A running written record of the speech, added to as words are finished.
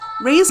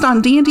Raised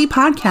on D&D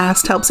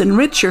podcast helps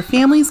enrich your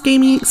family's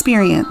gaming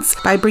experience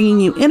by bringing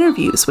you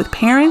interviews with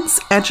parents,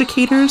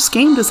 educators,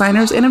 game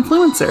designers, and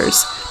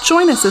influencers.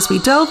 Join us as we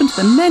delve into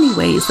the many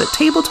ways that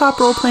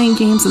tabletop role-playing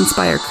games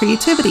inspire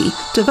creativity,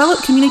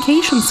 develop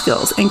communication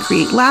skills, and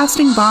create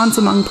lasting bonds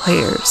among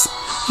players.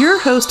 Your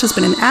host has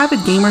been an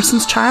avid gamer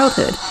since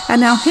childhood, and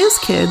now his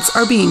kids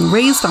are being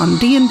raised on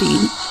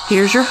D&D.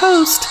 Here's your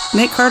host,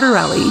 Nick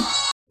Cardarelli.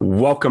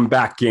 Welcome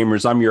back,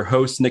 gamers. I'm your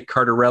host, Nick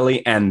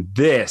Cardarelli, and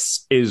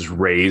this is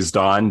Raised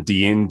on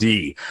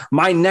D&D.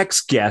 My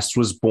next guest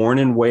was born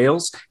in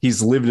Wales.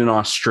 He's lived in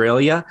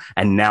Australia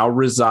and now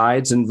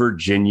resides in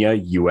Virginia,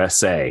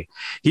 USA.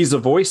 He's a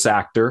voice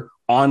actor,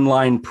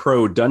 online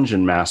pro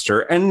dungeon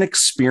master, and an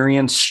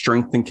experienced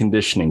strength and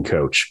conditioning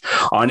coach.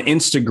 On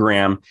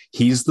Instagram,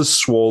 he's the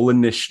Swole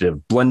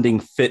Initiative, blending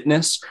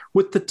fitness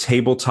with the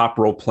tabletop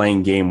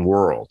role-playing game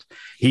world.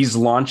 He's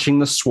launching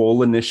the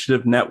Swole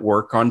Initiative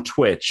Network on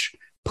Twitch.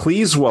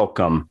 Please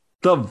welcome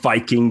the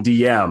Viking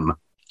DM,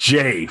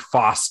 Jay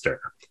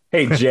Foster.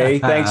 Hey, Jay,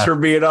 thanks for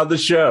being on the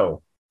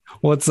show.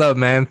 What's up,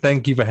 man?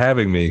 Thank you for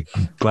having me.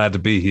 Glad to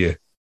be here.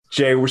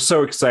 Jay, we're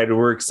so excited.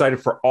 We're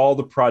excited for all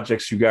the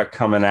projects you got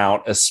coming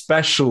out,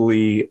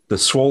 especially the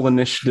Swole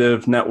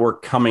Initiative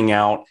Network coming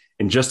out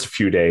in just a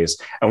few days.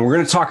 And we're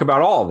going to talk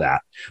about all of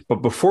that. But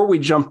before we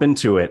jump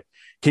into it,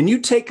 can you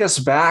take us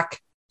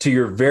back to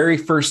your very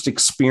first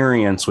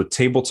experience with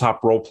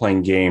tabletop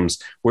role-playing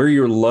games, where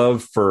your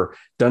love for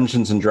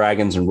Dungeons and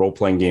Dragons and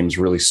role-playing games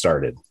really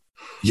started?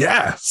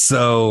 Yeah.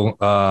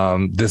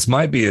 So this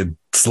might be a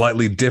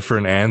slightly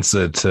different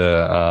answer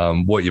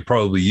to what you're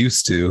probably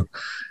used to.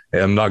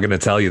 I'm not going to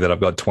tell you that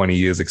I've got 20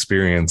 years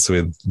experience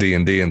with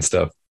D&D and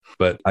stuff,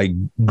 but I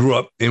grew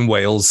up in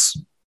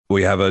Wales.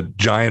 We have a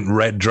giant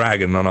red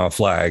dragon on our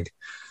flag.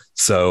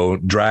 So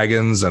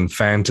dragons and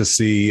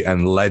fantasy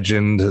and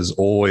legend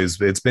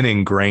it's been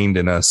ingrained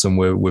in us, and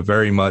we're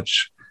very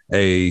much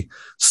a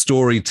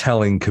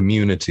storytelling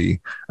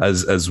community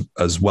as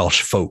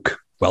Welsh folk,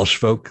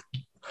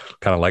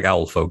 kind of like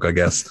owl folk, I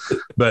guess.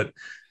 But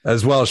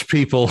as Welsh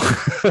people,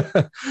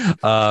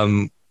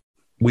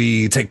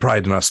 we take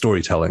pride in our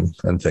storytelling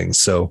and things.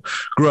 So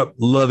grew up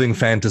loving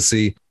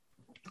fantasy.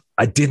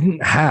 I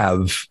didn't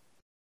have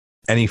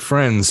any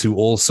friends who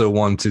also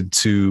wanted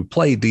to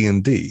play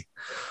D&D.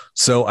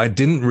 So I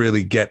didn't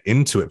really get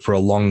into it for a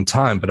long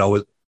time,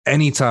 but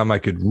anytime I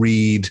could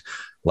read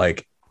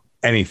like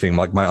anything,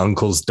 like my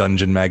uncle's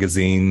dungeon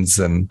magazines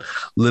and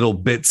little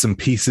bits and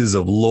pieces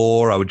of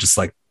lore, I would just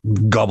like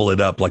gobble it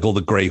up, like all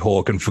the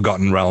Greyhawk and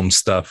Forgotten Realms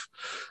stuff.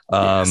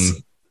 Yes.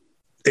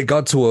 It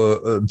got to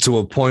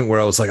a point where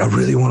I was like, I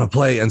really want to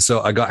play. And so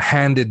I got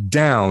handed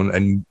down,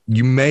 and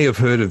you may have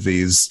heard of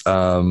these,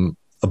 a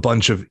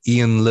bunch of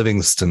Ian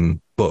Livingstone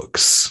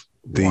books,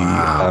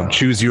 the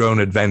Choose Your Own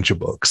Adventure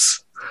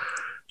books.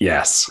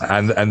 Yes.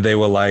 And they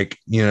were like,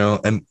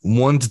 and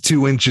 1 to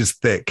 2 inches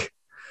thick.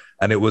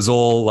 And it was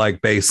all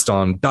like based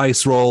on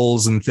dice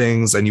rolls and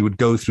things. And you would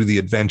go through the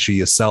adventure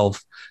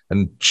yourself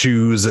and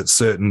choose at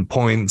certain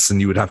points. And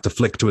you would have to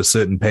flick to a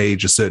certain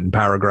page, a certain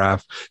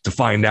paragraph to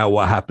find out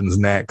what happens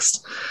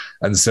next.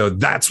 And so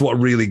that's what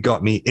really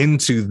got me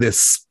into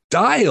this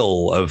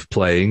style of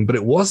playing. But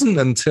it wasn't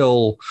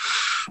until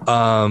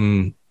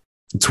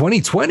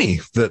 2020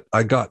 that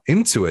I got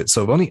into it.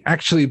 So I've only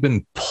actually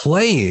been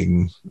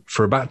playing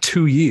for about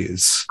 2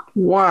 years.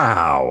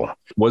 Wow.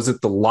 Was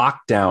it the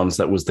lockdowns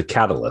that was the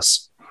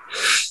catalyst?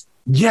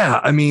 Yeah.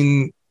 I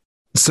mean,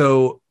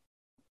 so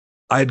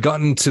I had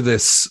gotten to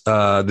this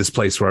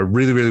place where I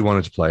really, really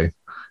wanted to play.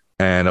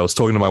 And I was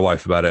talking to my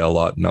wife about it a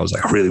lot. And I was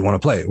like, I really want to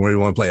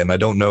play. And I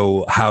don't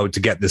know how to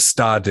get this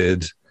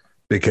started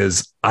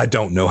because I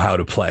don't know how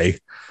to play.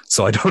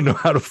 So I don't know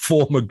how to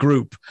form a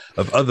group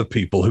of other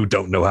people who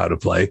don't know how to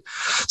play.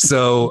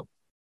 So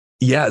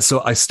yeah,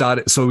 so I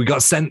started. So we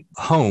got sent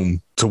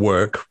home to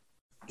work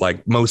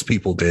like most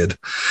people did.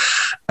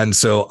 And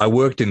so I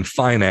worked in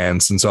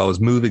finance. And so I was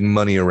moving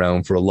money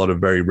around for a lot of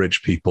very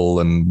rich people.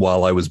 And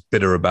while I was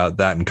bitter about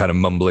that and kind of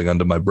mumbling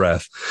under my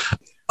breath,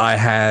 I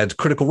had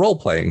Critical Role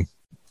playing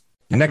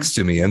next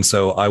to me. And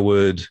so I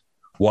would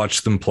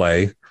watch them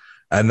play.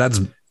 And that's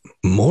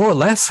more or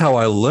less how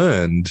I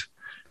learned,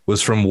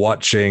 was from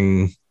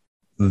watching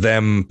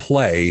them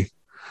play.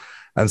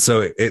 And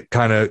so it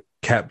kind of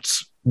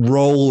kept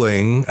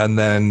rolling. And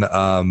then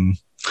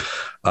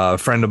a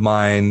friend of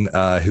mine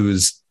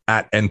who's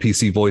at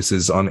NPC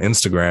Voices on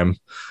Instagram,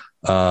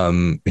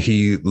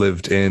 he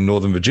lived in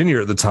Northern Virginia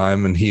at the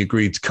time, and he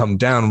agreed to come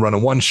down and run a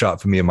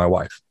one-shot for me and my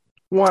wife.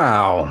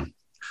 Wow.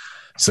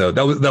 So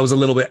that was a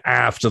little bit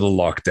after the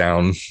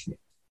lockdown,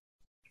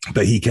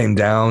 but he came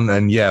down,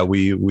 and yeah,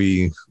 we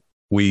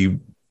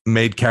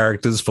made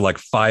characters for like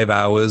 5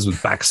 hours with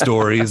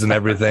backstories and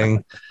everything.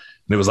 And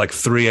it was like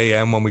 3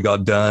 a.m. when we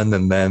got done.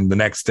 And then the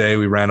next day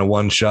we ran a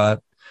one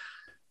shot,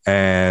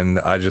 and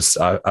I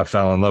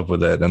fell in love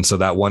with it. And so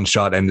that one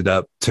shot ended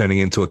up turning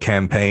into a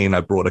campaign.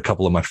 I brought a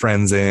couple of my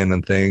friends in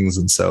and things.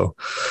 And so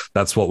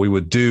that's what we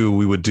would do.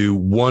 We would do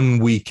one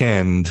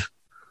weekend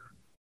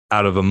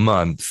out of a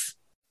month.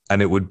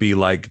 and it would be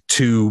like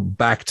 2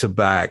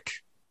 back-to-back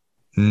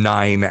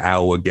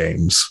 9-hour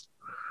games.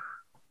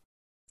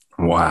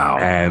 Wow.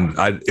 And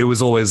it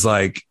was always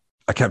like,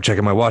 I kept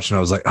checking my watch and I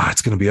was like,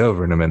 it's going to be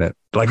over in a minute.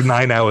 Like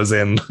 9 hours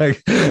in.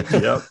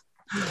 Yep.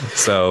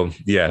 So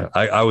yeah,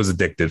 I was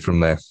addicted from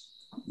there.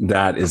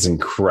 That is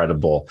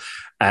incredible.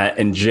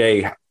 And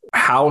Jay,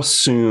 how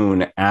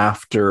soon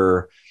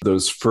after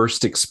those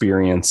first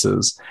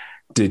experiences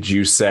did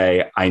you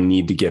say, I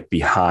need to get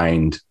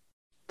behind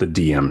the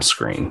DM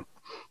screen?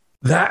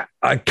 That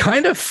I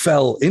kind of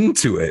fell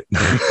into it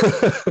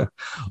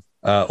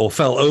or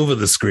fell over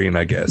the screen,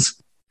 I guess.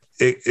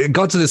 It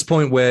got to this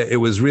point where it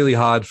was really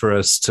hard for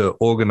us to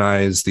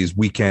organize these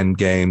weekend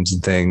games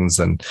and things.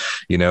 And,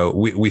 you know,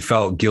 we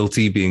felt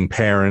guilty being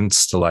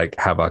parents to like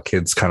have our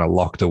kids kind of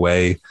locked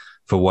away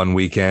for one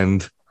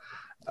weekend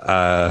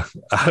out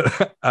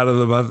of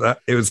the month.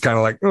 It was kind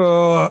of like,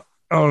 I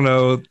don't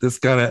know, this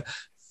kind of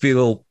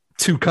feel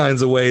two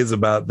kinds of ways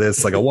about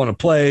this. Like I want to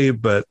play,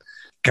 but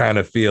kind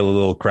of feel a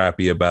little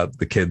crappy about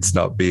the kids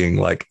not being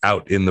like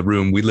out in the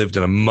room. We lived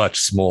in a much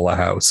smaller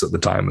house at the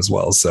time as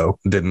well, so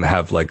didn't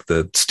have like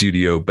the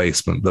studio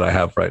basement that I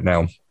have right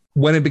now.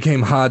 When it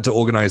became hard to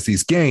organize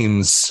these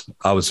games,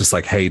 I was just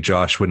like, hey,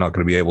 Josh, we're not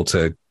going to be able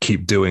to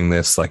keep doing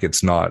this. Like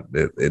it's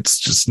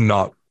just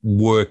not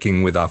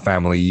working with our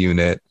family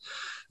unit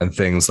and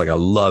things. Like I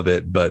love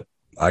it, but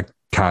I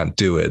can't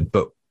do it.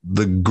 But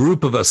the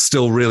group of us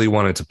still really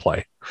wanted to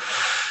play.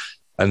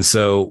 And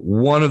so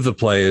one of the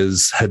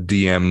players had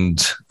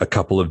DM'd a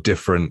couple of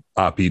different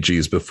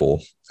RPGs before,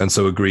 and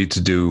so agreed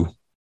to do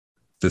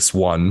this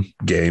one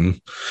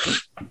game.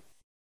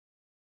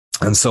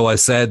 And so I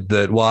said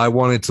that, well, I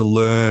wanted to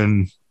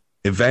learn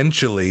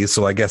eventually,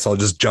 so I guess I'll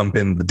just jump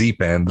in the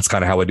deep end. That's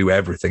kind of how I do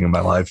everything in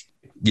my life.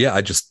 Yeah,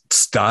 I just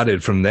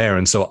started from there.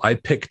 And so I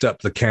picked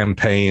up the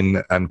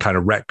campaign and kind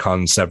of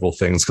retconned several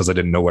things because I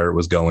didn't know where it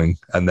was going,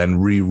 and then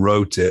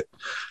rewrote it,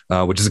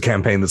 which is a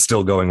campaign that's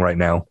still going right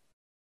now.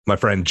 My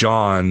friend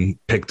John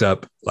picked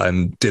up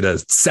and did a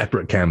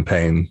separate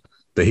campaign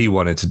that he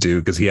wanted to do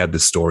because he had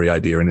this story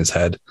idea in his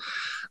head.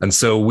 And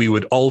so we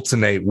would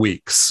alternate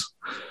weeks.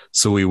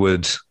 So we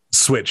would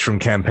switch from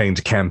campaign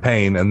to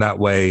campaign. And that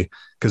way,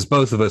 because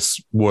both of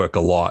us work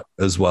a lot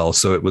as well.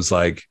 So it was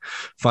like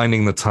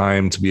finding the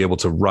time to be able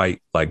to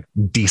write like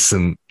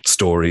decent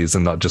stories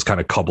and not just kind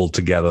of cobbled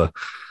together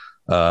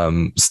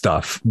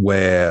stuff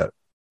where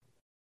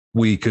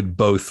we could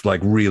both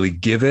like really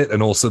give it.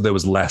 And also there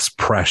was less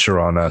pressure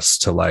on us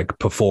to like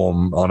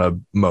perform on a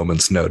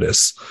moment's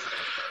notice.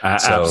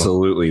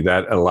 Absolutely.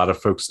 That a lot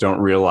of folks don't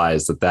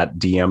realize that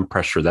DM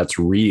pressure, that's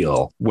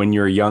real. When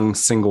you're a young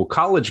single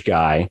college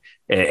guy,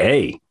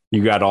 hey,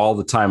 you got all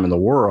the time in the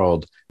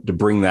world to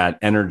bring that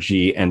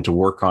energy and to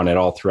work on it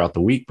all throughout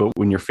the week. But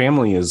when your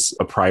family is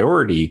a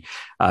priority,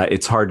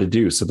 it's hard to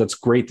do. So that's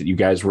great that you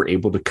guys were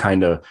able to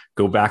kind of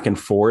go back and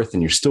forth,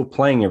 and you're still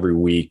playing every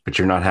week, but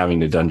you're not having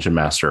to dungeon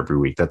master every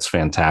week. That's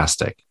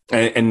fantastic.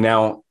 And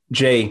now,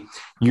 Jay,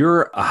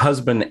 you're a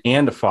husband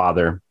and a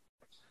father,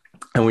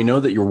 and we know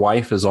that your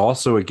wife is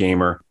also a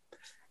gamer.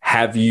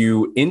 Have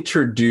you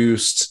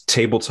introduced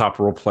tabletop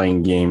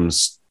role-playing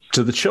games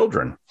to the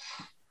children?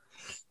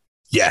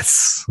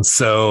 Yes.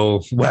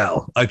 So,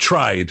 well, I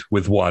tried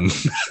with one.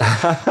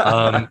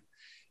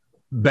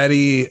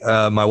 Betty,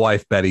 my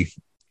wife, Betty,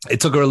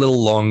 it took her a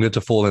little longer to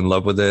fall in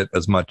love with it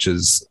as much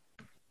as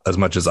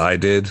I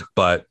did,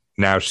 but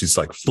now she's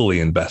like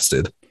fully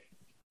invested.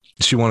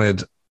 She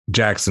wanted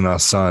Jackson, our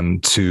son,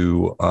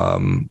 to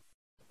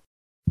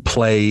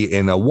play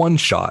in a one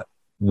shot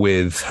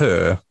with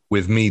her,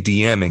 with me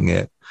DMing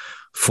it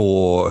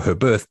for her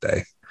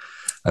birthday.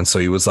 And so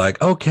he was like,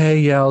 okay,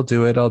 yeah, I'll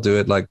do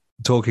it. Like,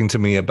 talking to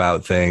me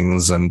about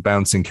things and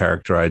bouncing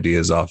character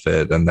ideas off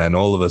it. And then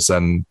all of a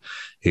sudden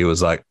he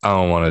was like, I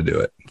don't want to do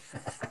it.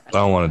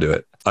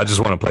 I just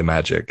want to play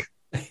Magic.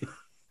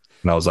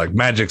 And I was like,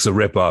 Magic's a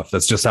ripoff.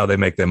 That's just how they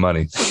make their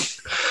money.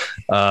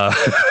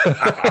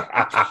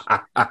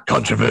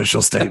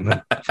 Controversial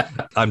statement.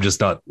 I'm just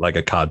not like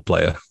a card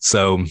player.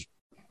 So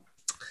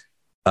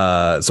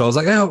I was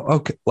like,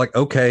 oh,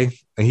 okay.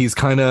 And he's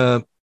kind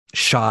of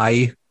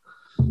shy.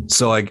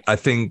 So I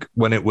think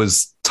when it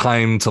was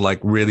time to like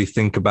really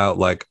think about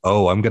like,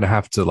 oh, I'm going to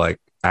have to like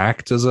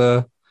act as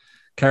a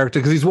character,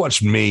 because he's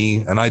watched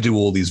me and I do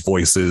all these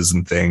voices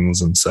and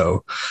things. And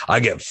so I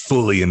get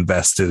fully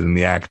invested in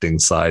the acting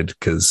side,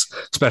 because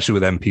especially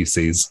with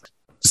NPCs.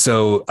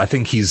 So I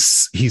think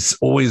he's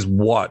always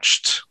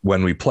watched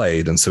when we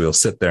played. And so he'll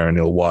sit there and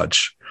he'll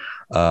watch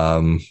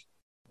and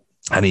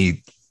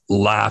he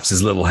laughs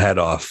his little head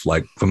off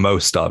like for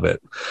most of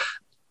it.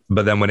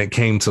 But then when it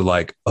came to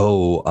like,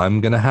 oh, I'm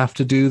going to have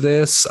to do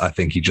this, I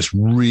think he just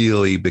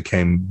really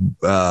became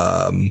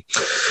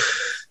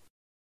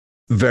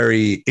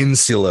very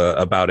insular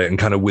about it and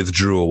kind of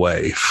withdrew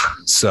away.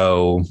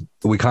 So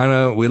we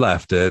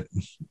left it.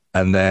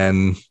 And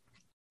then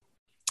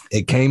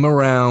it came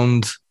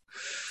around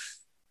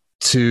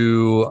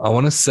to, I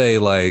want to say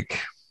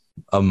like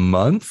a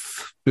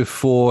month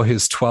before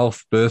his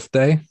 12th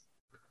birthday.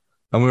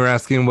 And we were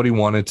asking him what he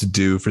wanted to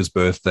do for his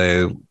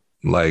birthday.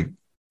 like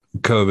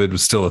COVID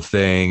was still a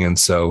thing. And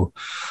so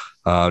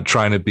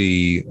trying to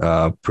be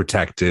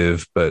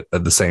protective, but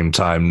at the same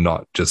time,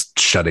 not just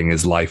shutting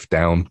his life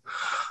down.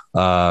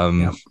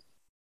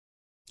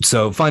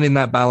 So finding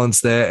that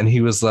balance there. And he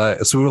was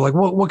like, so we were like,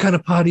 what kind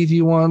of party do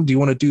you want? Do you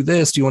want to do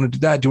this? Do you want to do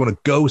that? Do you want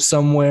to go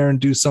somewhere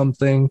and do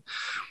something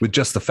with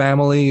just the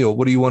family, or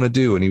what do you want to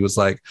do? And he was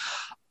like,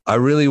 I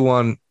really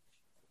want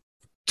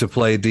to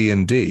play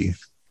D&D.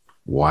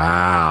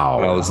 Wow.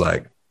 And I was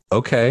like,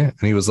 okay.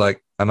 And he was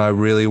like, and I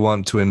really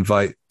want to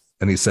invite,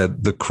 and he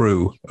said, the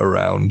crew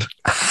around.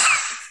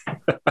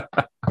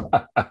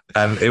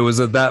 And it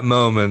was at that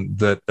moment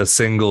that a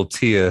single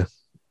tear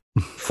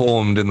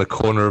formed in the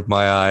corner of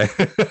my eye.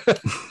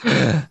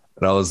 And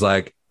I was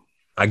like,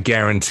 I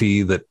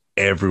guarantee that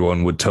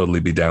everyone would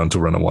totally be down to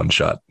run a one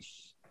shot.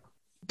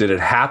 Did it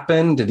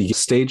happen? Did he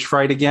stage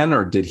fright again,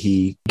 or did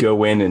he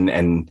go in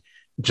and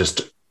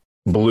just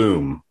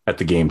bloom at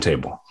the game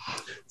table?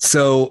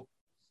 So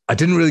I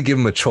didn't really give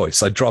him a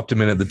choice. I dropped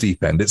him in at the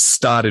deep end. It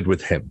started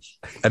with him.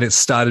 And it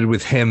started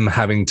with him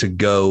having to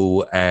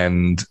go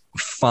and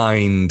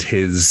find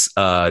his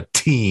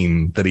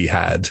team that he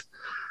had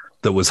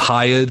that was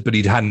hired, but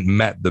he hadn't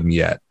met them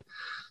yet.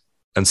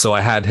 And so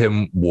I had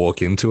him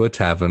walk into a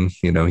tavern.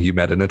 You know, you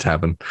met in a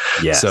tavern.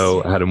 Yes.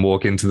 So I had him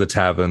walk into the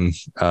tavern.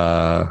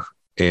 I've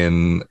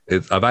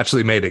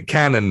actually made it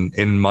canon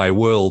in my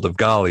world of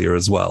Galia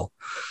as well.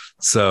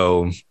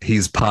 So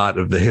he's part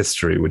of the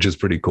history, which is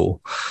pretty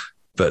cool.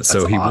 But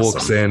so he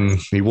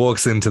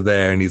walks into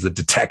there, and he's a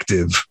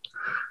detective.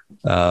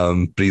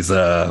 But he's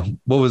what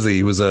was he?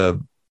 He was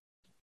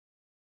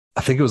I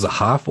think it was a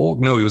half orc.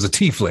 No, he was a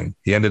tiefling.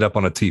 He ended up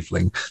on a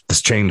tiefling.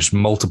 This changed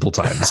multiple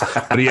times,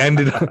 but he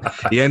ended on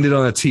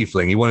a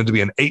tiefling. He wanted to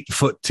be an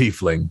 8-foot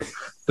tiefling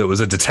that was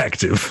a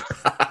detective,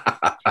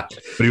 but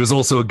he was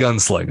also a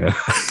gunslinger.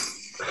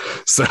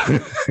 So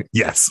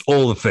yes,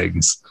 all the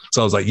things.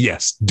 So I was like,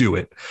 yes, do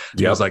it.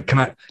 Yep. I was like, can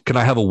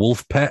I have a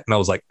wolf pet? And I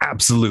was like,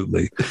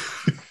 absolutely.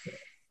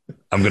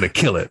 I'm going to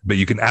kill it, but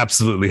you can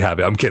absolutely have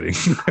it. I'm kidding.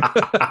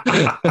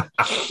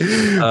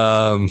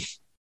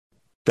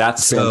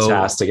 That's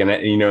fantastic. And,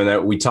 you know,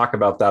 that we talk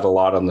about that a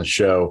lot on the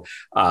show,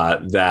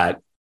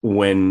 that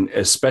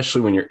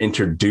especially when you're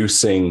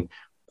introducing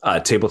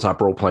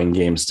tabletop role-playing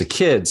games to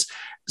kids,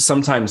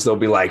 sometimes they'll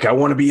be like, I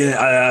want to be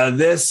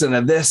this and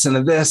a this and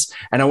a this,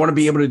 and I want to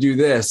be able to do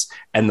this.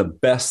 And the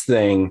best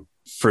thing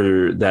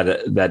for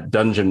that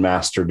dungeon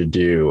master to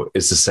do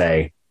is to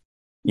say,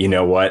 you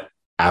know what?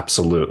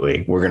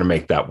 Absolutely. We're going to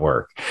make that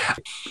work.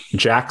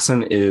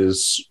 Jackson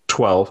is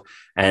 12.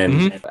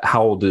 And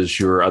how old is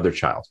your other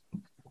child?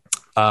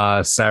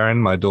 Saren,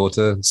 my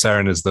daughter.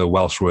 Saren is the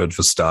Welsh word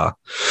for star.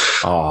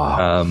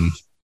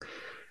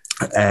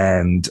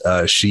 And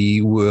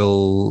she's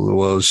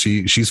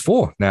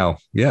 4 now.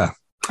 Yeah.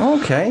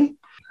 Okay.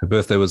 Her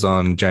birthday was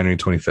on January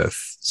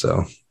 25th.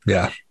 So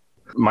yeah.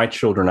 My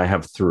children, I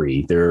have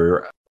 3.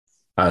 They're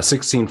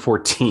 16,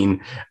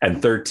 14,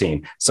 and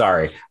 13.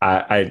 Sorry.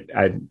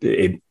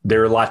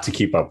 They're a lot to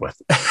keep up with.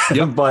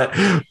 Yep.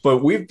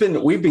 but we've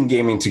been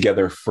gaming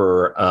together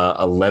for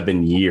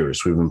 11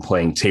 years. We've been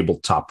playing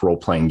tabletop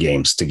role-playing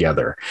games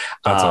together.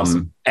 That's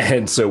awesome.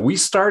 And so we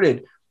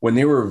started when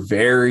they were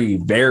very,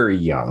 very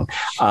young.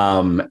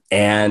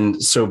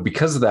 And so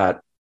because of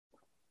that,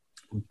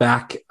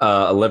 back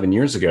 11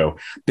 years ago,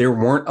 there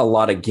weren't a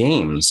lot of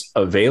games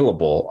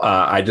available.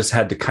 I just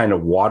had to kind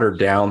of water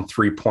down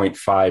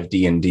 3.5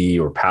 D&D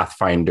or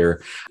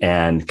Pathfinder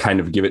and kind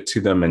of give it to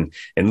them in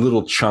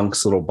little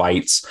chunks, little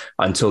bites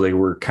until they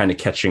were kind of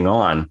catching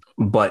on.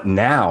 But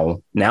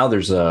now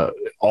there's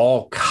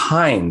all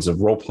kinds of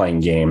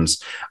role-playing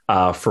games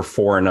for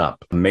 4 and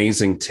up.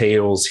 Amazing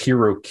Tales,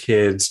 Hero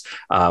Kids,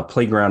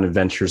 Playground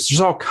Adventures.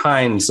 There's all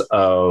kinds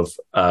of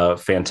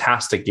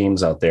fantastic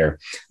games out there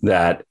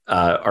that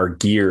are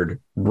geared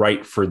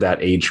right for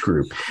that age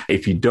group.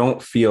 If you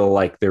don't feel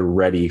like they're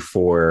ready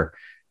for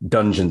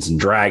Dungeons and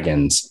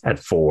Dragons at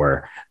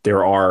 4,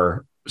 there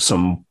are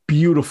some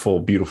beautiful,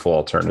 beautiful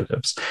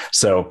alternatives.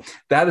 So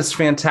that is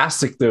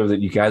fantastic, though, that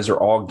you guys are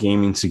all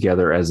gaming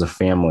together as a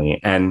family.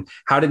 And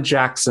how did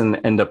Jackson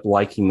end up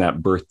liking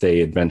that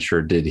birthday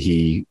adventure? Did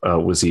he,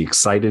 was he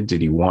excited?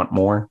 Did he want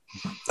more?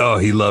 Oh,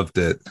 he loved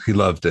it. He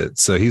loved it.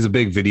 So he's a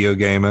big video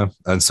gamer.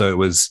 And so it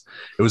was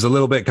a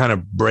little bit kind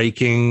of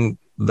breaking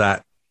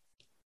that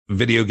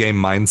video game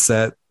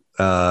mindset,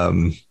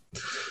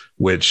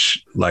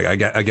 which, like,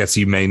 I guess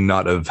you may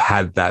not have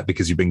had that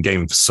because you've been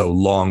gaming for so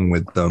long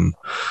with them,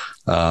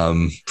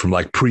 from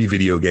like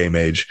pre-video game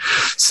age.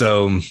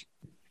 So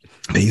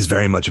he's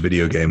very much a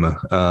video gamer.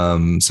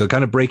 So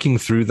kind of breaking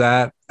through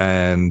that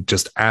and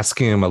just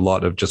asking him a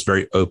lot of just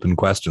very open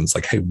questions,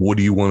 like, hey, what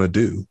do you want to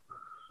do?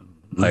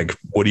 Like,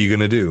 what are you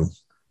going to do?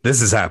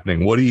 This is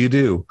happening. What do you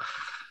do?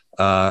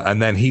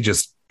 And then he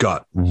just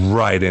got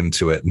right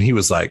into it. And he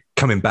was like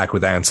coming back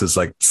with answers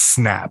like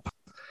snap.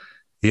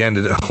 He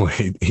ended up,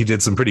 he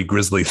did some pretty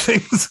grisly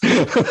things.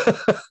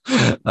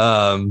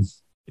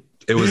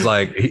 It was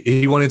like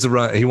he wanted to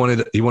run. He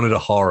wanted a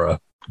horror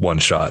one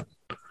shot.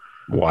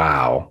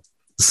 Wow.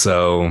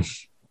 So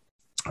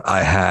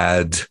I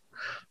had,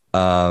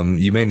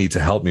 you may need to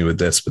help me with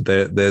this, but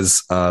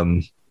there's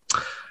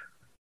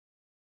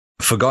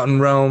Forgotten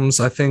Realms,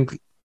 I think.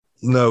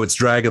 No, it's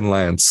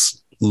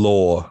Dragonlance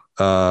lore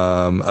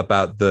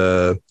about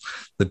the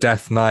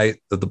Death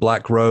Knight of the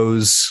Black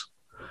Rose.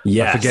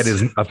 Yes.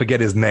 I forget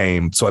his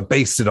name, so I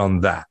based it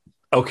on that.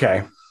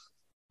 Okay.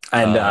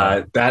 And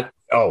that,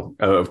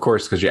 of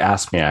course, because you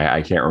asked me,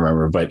 I can't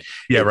remember, but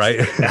yeah, right.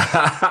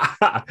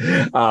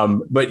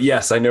 But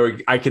yes, I know,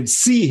 I could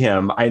see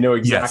him. I know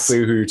exactly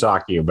who you're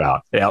talking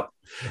about. Yep.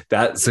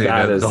 Is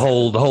the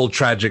whole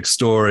tragic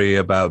story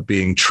about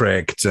being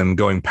tricked and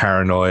going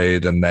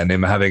paranoid, and then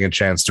him having a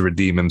chance to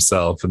redeem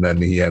himself, and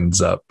then he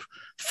ends up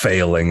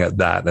failing at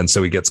that, and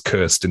so he gets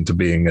cursed into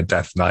being a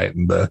Death Knight,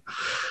 and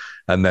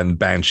then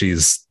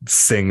banshees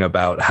sing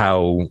about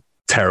how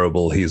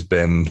terrible he's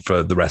been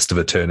for the rest of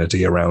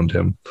eternity around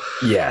him.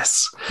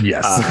 Yes.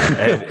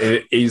 And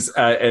it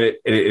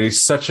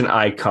is such an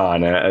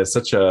icon,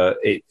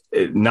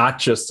 not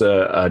just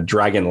a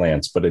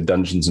Dragonlance, but a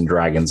Dungeons and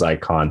Dragons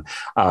icon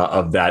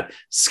of that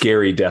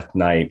scary Death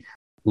Knight.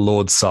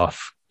 Lord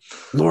Soth.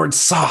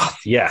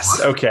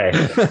 Yes. Okay.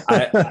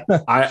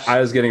 I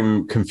was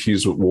getting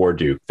confused with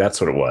Warduke.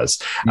 That's what it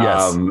was.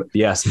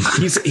 Yes.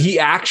 He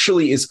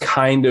actually is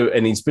kind of,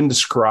 and he's been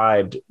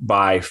described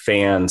by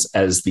fans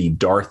as the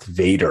Darth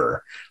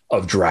Vader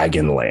of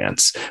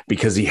Dragonlance,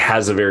 because he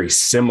has a very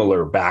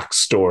similar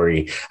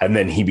backstory, and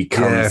then he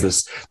becomes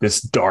this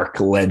dark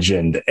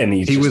legend, and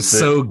he was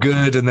so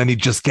good, and then he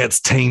just gets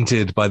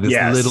tainted by this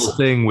little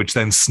thing, which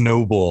then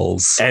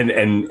snowballs. And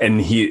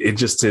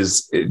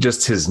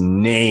his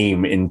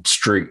name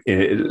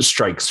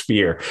strikes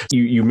fear.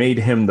 You made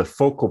him the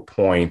focal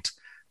point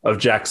of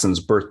Jackson's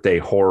birthday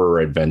horror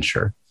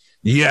adventure.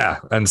 Yeah,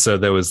 and so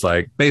there was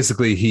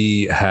basically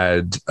he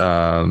had.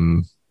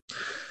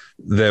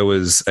 There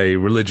was a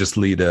religious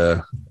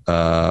leader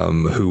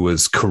who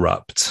was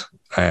corrupt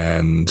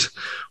and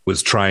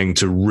was trying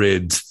to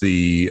rid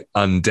the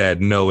undead,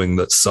 knowing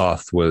that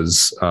Soth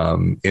was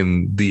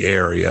in the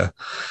area.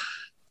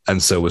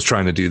 And so was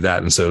trying to do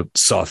that. And so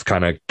Soth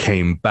kind of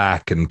came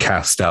back and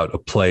cast out a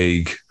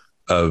plague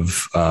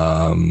of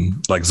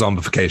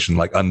zombification,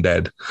 like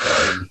undead.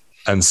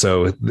 And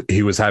so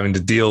he was having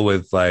to deal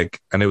with and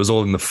it was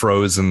all in the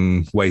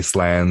frozen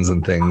wastelands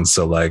and things.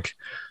 So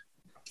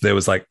there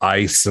was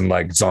ice,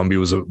 and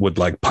zombies would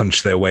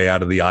punch their way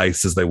out of the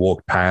ice as they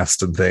walked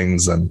past and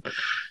things. And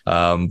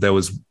there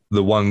was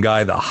the one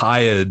guy that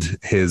hired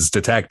his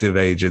detective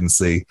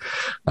agency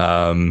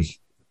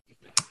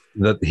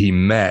that he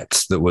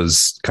met that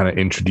was kind of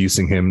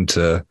introducing him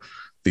to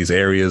these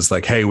areas,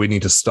 hey, we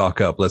need to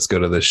stock up. Let's go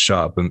to this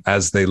shop. And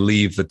as they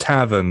leave the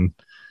tavern,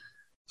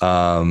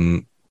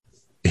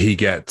 he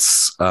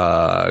gets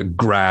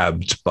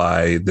grabbed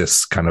by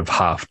this kind of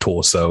half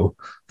torso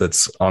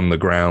that's on the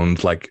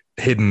ground,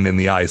 hidden in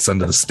the ice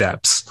under the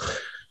steps.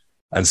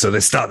 And so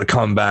they start the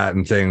combat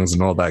and things,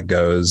 and all that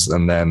goes.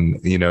 And then,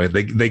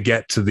 they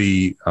get to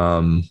the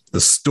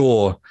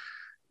store,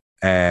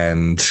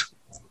 and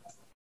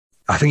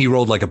I think he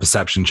rolled a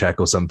perception check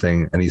or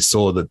something. And he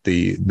saw that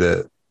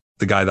the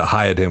guy that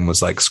hired him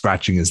was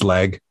scratching his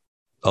leg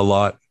a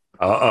lot.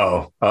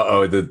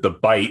 The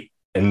bite.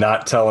 And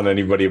not telling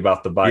anybody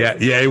about the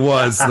bite. Yeah, he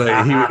was.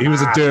 He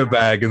was a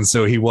dirtbag, and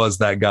so he was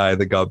that guy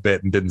that got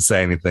bit and didn't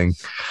say anything.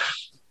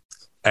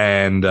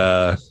 And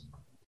I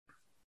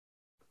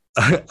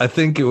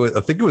think it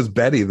was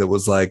Betty that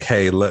was like,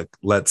 "Hey, look,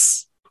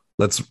 let's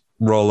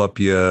roll up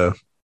your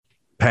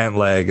pant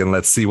leg and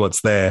let's see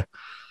what's there."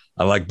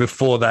 And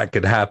before that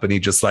could happen, he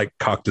just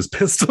cocked his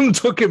pistol and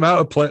took him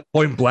out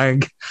point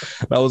blank.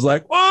 And I was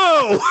like,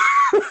 "Whoa!"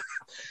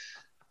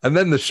 And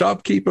then the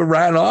shopkeeper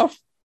ran off.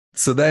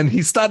 So then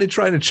he started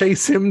trying to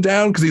chase him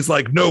down because he's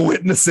like, no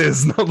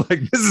witnesses. And I'm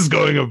like, this is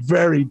going a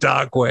very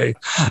dark way.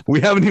 We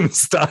haven't even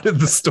started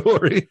the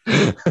story.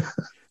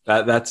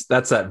 That's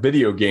that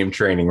video game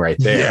training right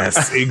there.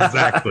 Yes,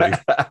 exactly.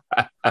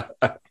 I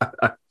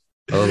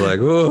was like,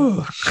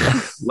 oh,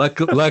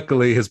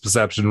 luckily his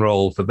perception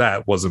roll for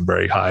that wasn't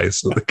very high.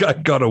 So the guy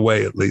got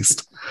away at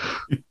least.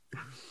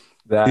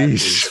 That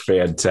is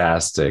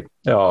fantastic.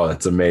 Oh,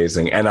 that's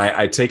amazing. And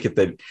I take it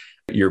that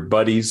your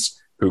buddies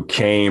who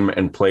came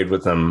and played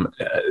with them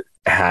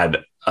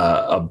had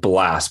a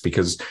blast,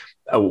 because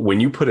when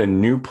you put a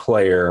new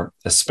player,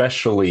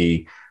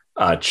 especially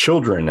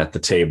children at the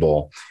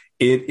table,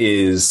 it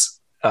is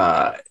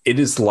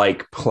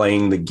like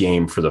playing the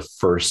game for the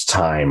first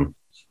time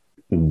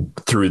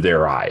through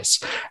their eyes.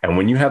 And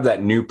when you have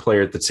that new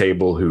player at the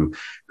table who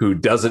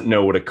doesn't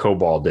know what a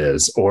kobold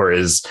is, or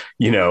is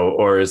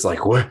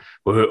like, what?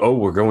 Oh,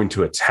 we're going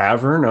to a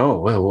tavern. Oh,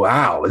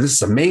 wow, this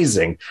is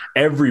amazing.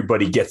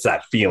 Everybody gets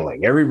that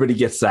feeling. Everybody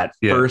gets that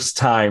first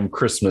time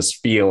Christmas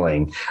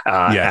feeling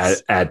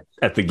at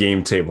the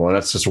game table. And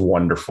that's just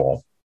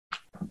wonderful.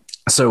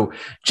 So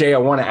Jay, I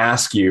want to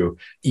ask you,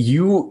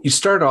 you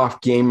started off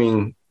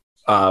gaming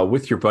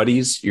with your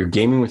buddies. You're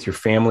gaming with your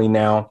family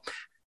now.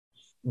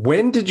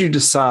 When did you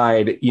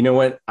decide, you know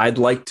what, I'd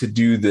like to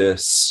do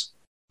this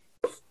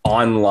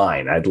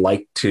online. I'd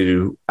like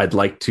to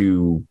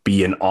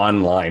be an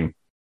online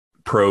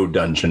pro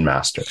dungeon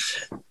master.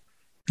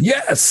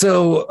 Yeah,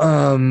 so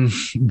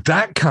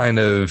that kind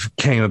of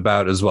came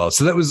about as well.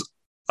 So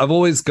I've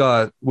always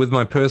got, with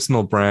my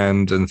personal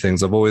brand and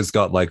things, I've always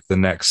got like the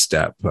next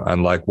step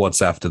and like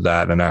what's after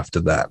that and after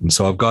that. And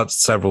so I've got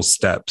several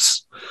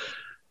steps.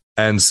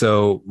 And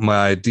so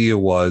my idea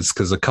was,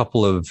 because a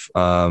couple of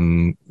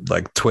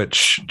like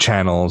Twitch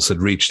channels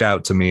had reached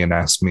out to me and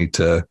asked me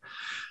to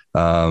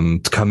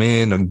come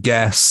in and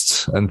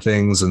guest and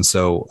things. And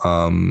so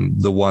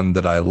the one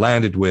that I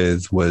landed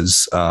with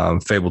was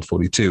Fabled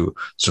 42.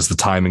 It's just the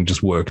timing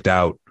just worked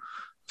out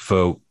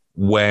for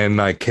when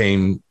I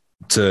came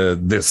to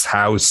this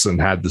house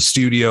and had the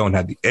studio and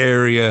had the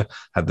area,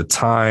 had the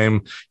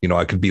time, you know,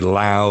 I could be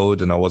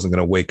loud and I wasn't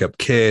going to wake up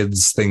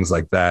kids, things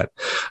like that.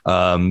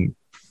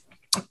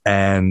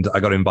 And I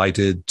got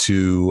invited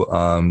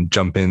to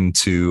jump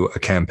into a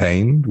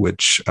campaign,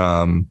 which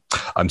I'm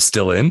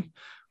still in,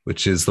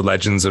 which is the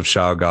Legends of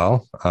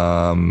Shargal,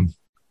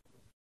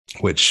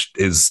 which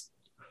is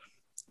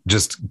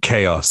just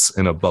chaos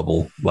in a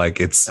bubble.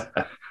 Like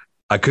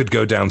I could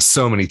go down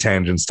so many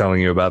tangents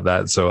telling you about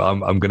that, so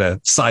I'm gonna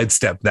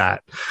sidestep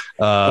that.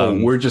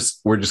 We're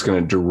just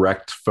gonna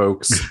direct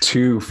folks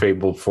to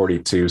Fabled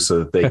 42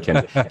 so that they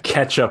can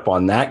catch up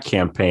on that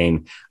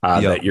campaign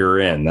that you're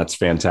in. That's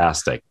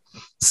fantastic.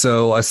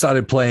 So I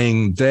started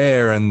playing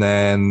there, and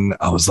then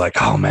I was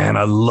like, "Oh man,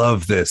 I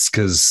love this,"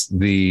 because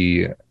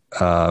you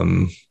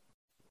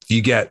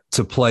get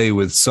to play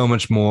with so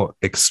much more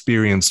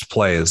experienced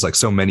players, like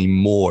so many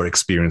more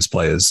experienced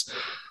players.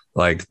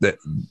 Like that,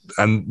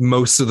 and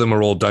most of them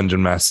are all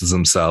dungeon masters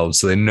themselves,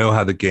 so they know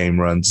how the game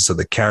runs. So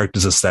the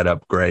characters are set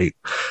up great,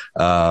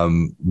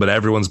 but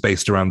everyone's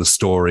based around the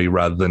story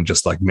rather than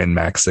just like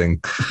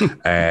min-maxing,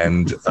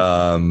 and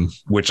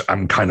which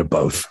I'm kind of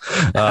both.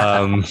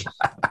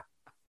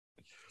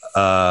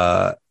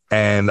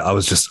 And I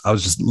was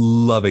just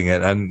loving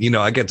it. And, you know,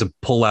 I get to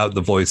pull out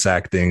the voice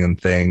acting and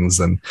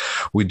things, and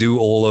we do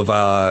all of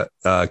our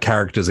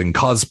characters in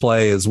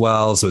cosplay as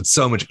well. So it's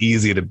so much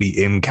easier to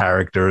be in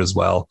character as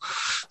well.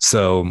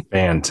 So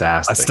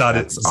fantastic. I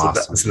started,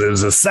 awesome. So there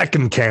was a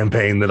second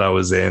campaign that I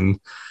was in,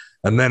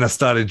 and then I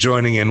started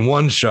joining in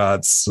one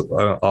shots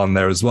on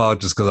there as well,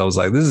 just because I was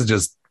like, this is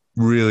just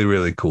really,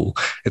 really cool.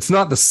 It's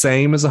not the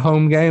same as a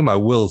home game, I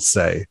will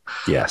say.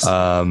 Yes.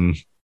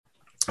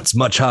 It's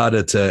much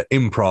harder to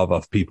improv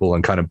off people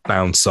and kind of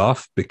bounce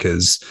off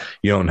because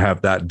you don't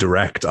have that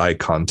direct eye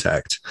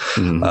contact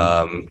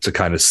to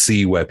kind of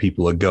see where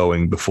people are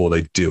going before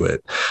they do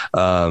it.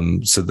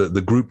 So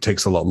the group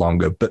takes a lot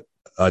longer, but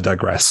I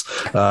digress.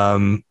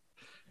 No,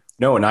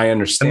 and I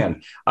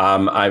understand.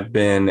 I've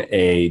been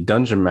a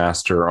dungeon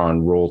master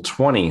on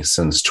Roll20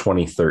 since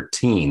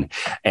 2013.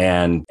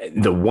 And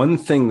the one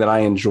thing that I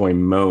enjoy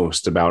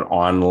most about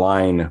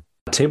online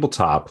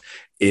tabletop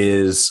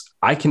is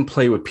I can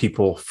play with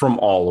people from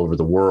all over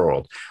the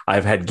world.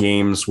 I've had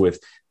games with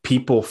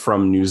people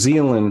from New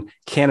Zealand,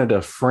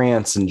 Canada,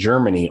 France, and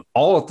Germany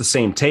all at the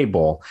same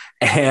table,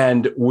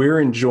 and we're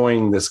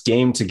enjoying this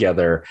game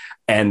together.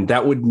 And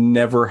that would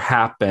never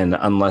happen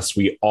unless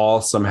we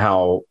all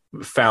somehow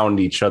found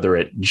each other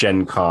at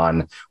Gen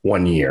Con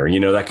one year,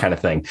 you know, that kind of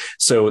thing.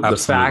 So Absolutely.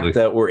 The fact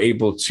that we're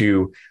able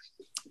to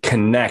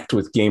connect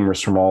with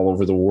gamers from all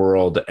over the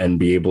world and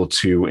be able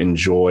to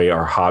enjoy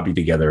our hobby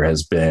together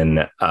has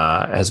been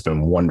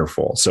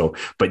wonderful. So,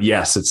 but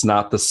yes, it's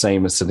not the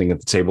same as sitting at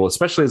the table,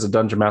 especially as a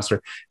dungeon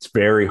master. It's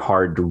very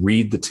hard to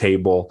read the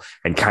table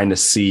and kind of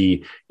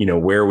see, you know,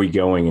 where are we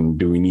going and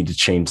do we need to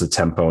change the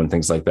tempo and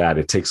things like that.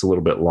 It takes a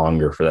little bit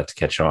longer for that to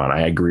catch on.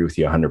 I agree with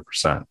you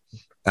 100%.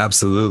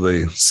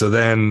 Absolutely. So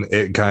then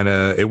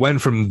it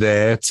went from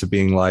there to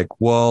being like,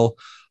 well,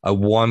 I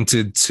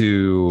wanted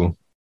to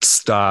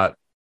start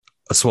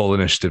a Swole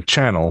Initiative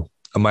channel.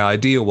 And my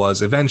idea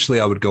was eventually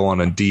I would go on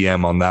and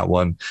DM on that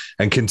one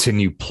and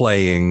continue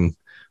playing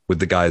with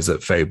the guys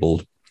at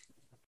Fabled.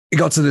 It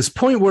got to this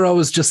point where I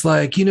was just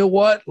like, you know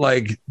what?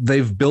 Like,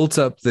 they've built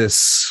up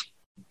this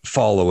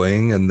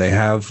following and they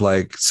have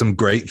like some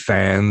great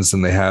fans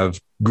and they have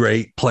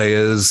great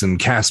players and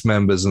cast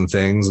members and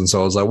things. And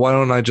so I was like, why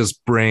don't I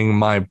just bring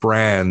my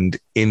brand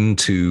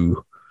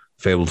into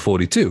Fabled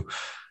 42?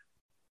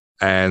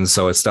 And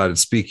so I started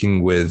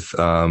speaking with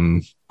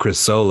Chris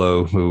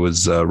Solo, who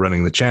was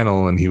running the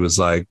channel, and he was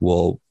like,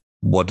 well,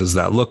 what does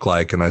that look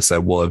like? And I said,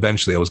 well,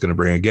 eventually I was going to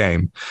bring a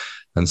game.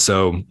 And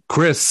so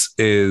Chris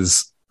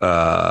is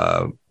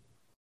a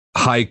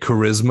high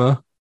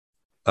charisma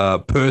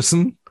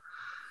person.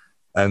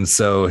 And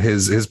so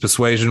his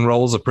persuasion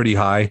rolls are pretty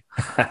high.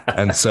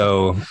 And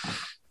so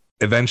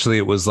eventually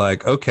it was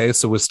like, okay,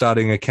 so we're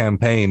starting a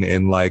campaign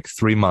in like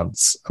 3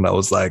 months. And I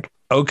was like,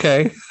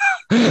 okay.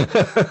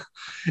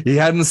 He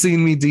hadn't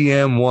seen me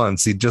DM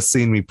once. He'd just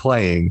seen me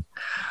playing.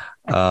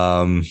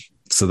 So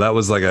that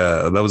was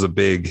a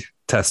big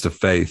test of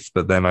faith.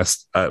 But then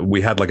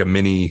we had like a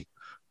mini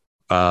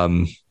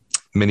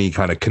mini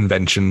kind of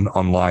convention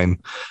online.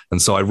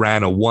 And so I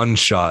ran a one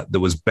shot that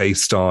was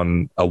based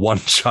on a one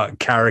shot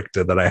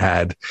character that I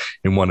had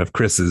in one of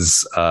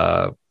Chris's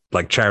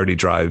like charity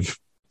drive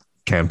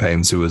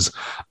campaigns, who was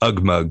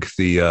Ugmug,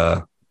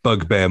 the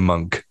bugbear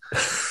monk.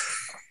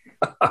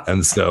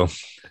 And so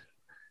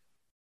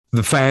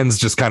the fans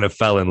just kind of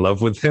fell in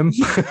love with him.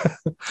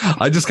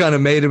 I just kind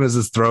of made him as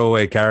this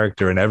throwaway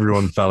character, and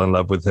everyone fell in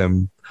love with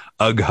him.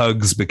 Ugg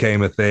hugs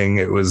became a thing.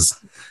 It was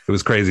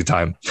crazy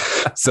time.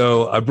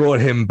 So I brought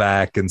him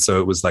back, and so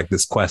it was like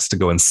this quest to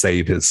go and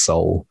save his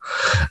soul.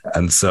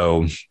 And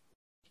so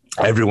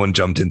everyone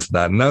jumped into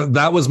that. And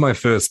that was my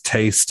first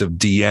taste of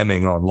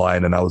DMing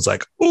online, and I was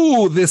like,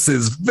 "Oh, this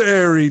is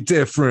very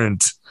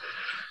different."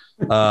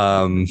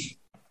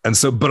 And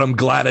so, but I'm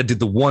glad I did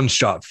the one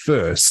shot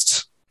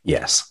first.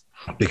 Yes.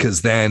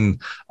 Because then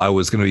I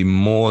was going to be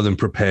more than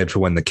prepared for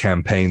when the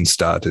campaign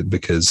started,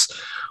 because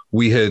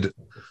we had,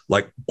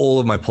 like, all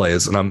of my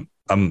players, and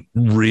I'm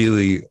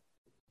really,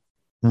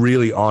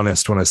 really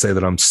honest when I say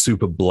that I'm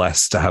super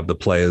blessed to have the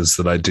players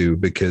that I do,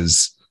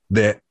 because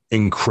they're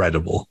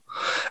incredible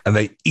and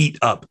they eat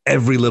up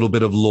every little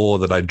bit of lore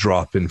that I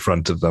drop in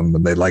front of them,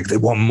 and they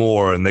want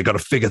more, and they got to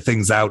figure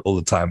things out all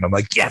the time. I'm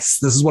like, yes,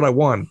 this is what I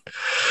want.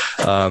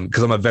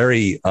 Because I'm a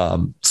very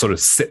sort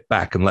of sit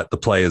back and let the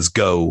players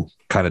go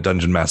kind of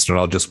dungeon master, and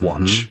I'll just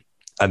watch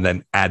and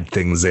then add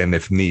things in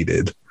if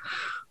needed.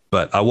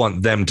 But I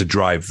want them to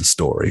drive the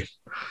story.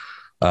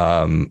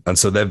 And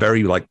so they're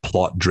very like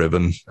plot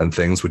driven and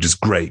things, which is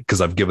great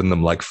because I've given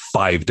them like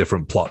 5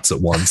 different plots at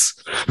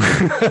once.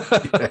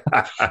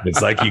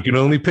 It's like, you can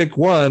only pick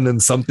one and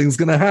something's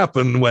going to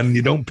happen when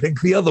you don't pick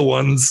the other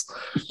ones.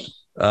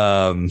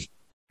 But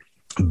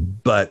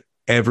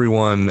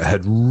everyone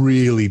had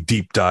really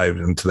deep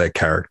dived into their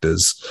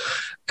characters,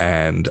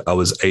 and I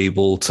was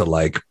able to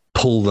like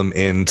pull them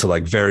into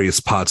like various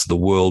parts of the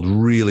world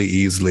really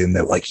easily. And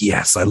they're like,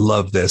 yes, I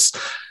love this.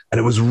 And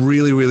it was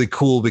really, really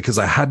cool because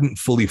I hadn't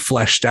fully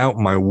fleshed out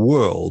my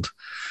world.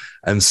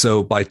 And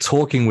so by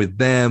talking with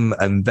them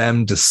and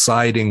them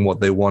deciding what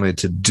they wanted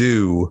to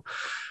do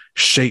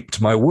shaped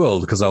my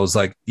world, because I was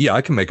like, yeah,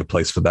 I can make a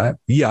place for that.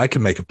 Yeah, I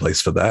can make a place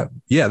for that.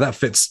 Yeah, that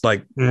fits.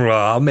 Like,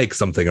 I'll make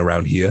something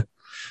around here.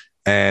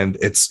 And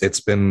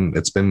it's been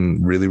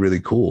really, really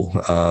cool.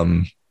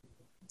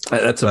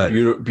 That's a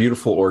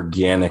beautiful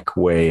organic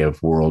way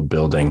of world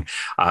building.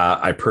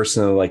 I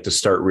personally like to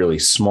start really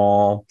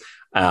small.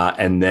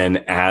 And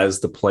then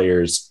as the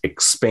players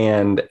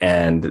expand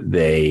and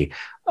they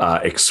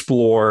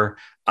explore,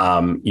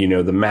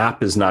 the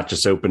map is not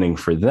just opening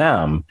for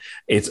them,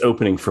 it's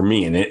opening for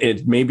me. And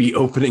it may be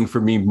opening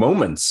for me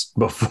moments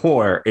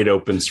before it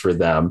opens for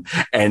them.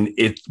 And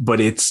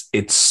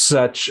it's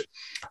such,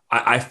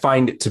 I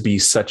find it to be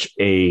such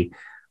a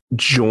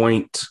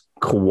joint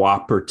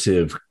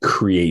cooperative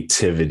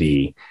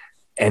creativity,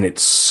 and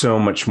it's so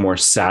much more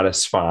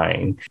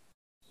satisfying.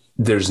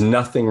 There's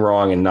nothing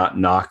wrong in not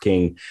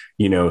knocking,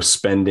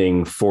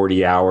 spending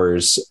 40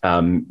 hours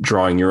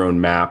drawing your own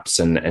maps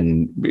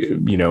and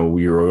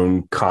your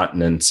own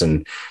continents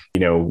and,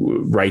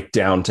 right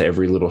down to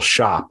every little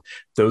shop.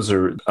 Those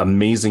are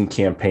amazing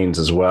campaigns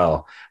as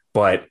well.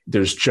 But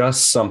there's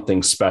just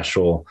something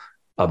special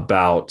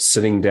about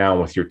sitting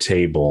down with your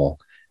table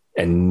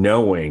and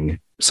knowing,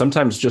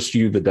 sometimes just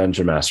you, the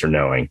dungeon master,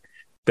 knowing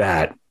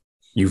that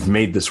you've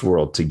made this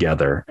world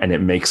together, and it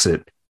makes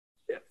it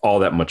all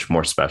that much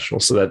more special.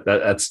 So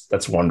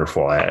that's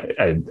wonderful.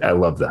 I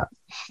love that.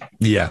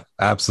 Yeah,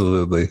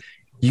 absolutely.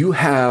 You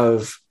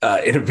have,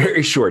 in a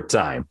very short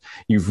time,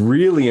 you've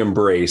really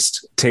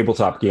embraced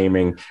tabletop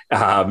gaming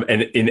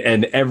and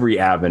in every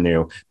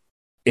avenue.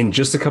 In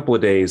just a couple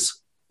of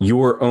days,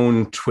 your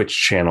own Twitch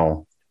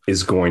channel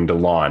is going to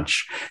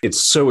launch.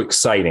 It's so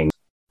exciting.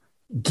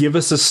 Give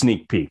us a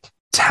sneak peek.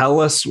 Tell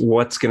us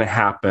what's going to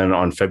happen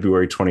on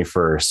February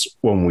 21st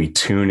when we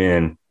tune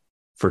in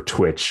for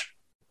Twitch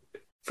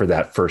for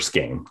that first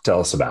game.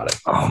 Tell us about it.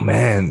 Oh,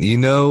 man.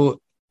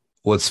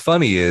 What's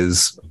funny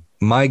is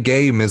my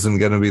game isn't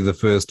going to be the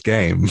first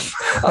game.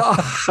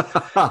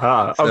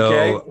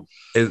 Okay.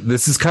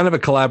 This is kind of a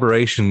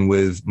collaboration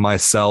with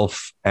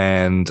myself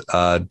and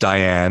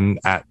Diane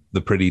at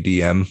The Pretty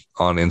DM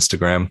on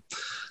Instagram.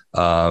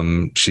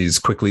 She's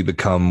quickly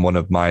become one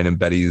of mine and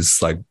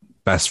Betty's like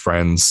best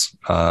friends.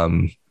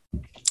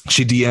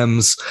 She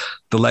DMs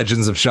the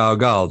Legends of Shao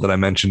Gal that I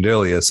mentioned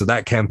earlier. So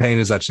that campaign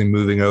is actually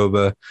moving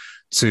over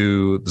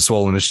to the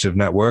Swole Initiative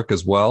Network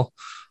as well.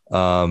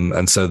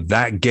 And so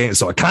that game,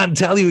 so I can't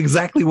tell you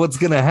exactly what's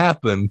going to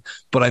happen,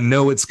 but I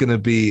know it's going to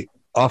be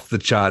off the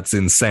charts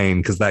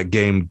insane, because that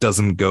game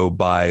doesn't go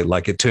by.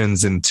 Like, it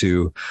turns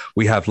into,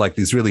 we have like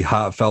these really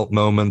heartfelt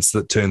moments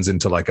that turns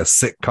into like a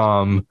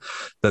sitcom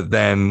that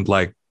then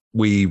like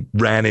we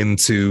ran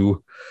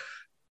into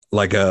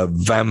like a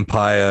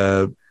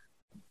vampire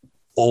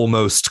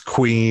almost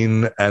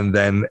queen, and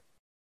then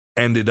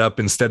ended up,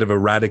 instead of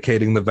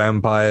eradicating the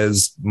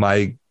vampires,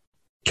 my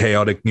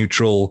chaotic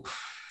neutral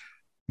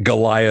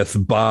Goliath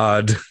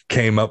bard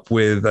came up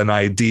with an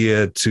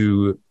idea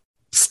to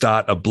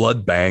start a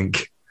blood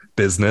bank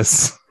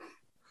business.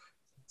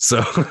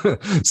 So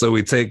so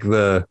we take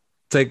the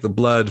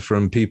blood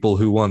from people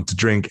who want to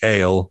drink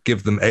ale,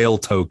 give them ale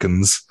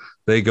tokens,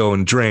 they go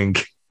and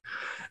drink,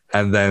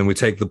 and then we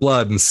take the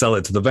blood and sell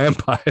it to the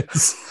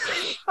vampires.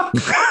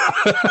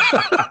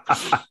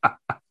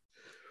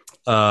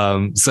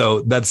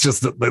 So that's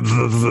just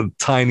the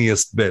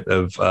tiniest bit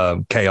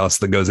of chaos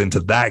that goes into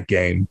that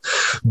game.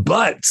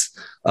 But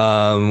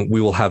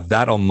we will have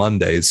that on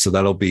Mondays. So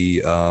that'll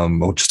be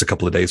just a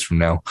couple of days from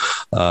now.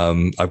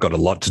 I've got a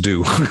lot to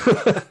do.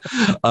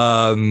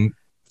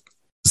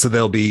 So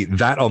there'll be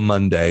that on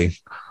Monday.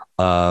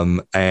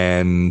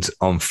 And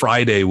on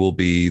Friday will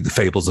be the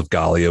Fables of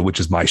Galia, which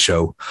is my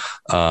show.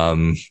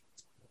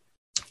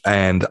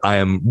 And I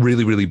am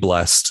really, really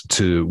blessed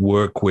to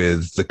work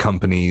with the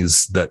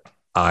companies that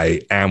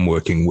I am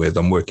working with.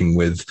 I'm working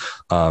with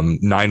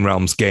Nine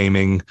Realms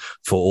Gaming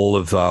for all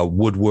of our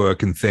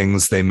woodwork and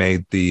things. They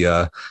made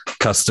the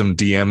custom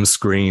DM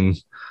screen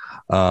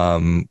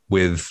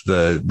with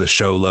the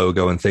show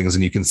logo and things,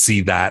 and you can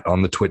see that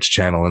on the Twitch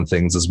channel and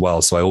things as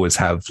well. So I always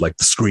have like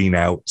the screen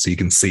out so you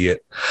can see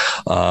it.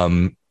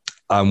 I'm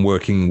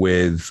working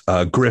with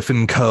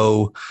Griffin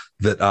Co.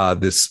 that are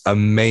this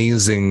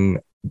amazing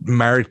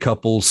married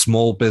couple,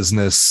 small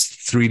business,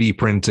 3D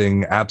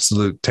printing,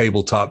 absolute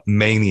tabletop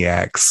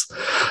maniacs,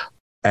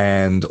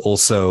 and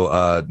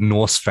also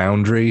Norse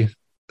Foundry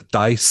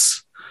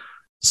dice.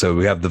 So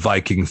we have the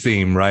Viking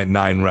theme, right?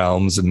 Nine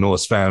Realms and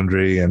Norse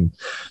Foundry, and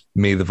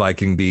me, the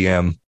Viking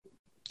DM.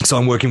 So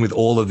I'm working with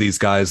all of these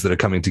guys that are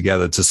coming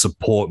together to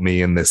support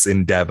me in this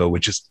endeavor,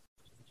 which is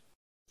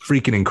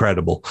freaking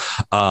incredible.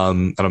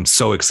 And I'm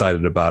so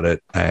excited about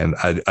it. And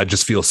I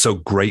just feel so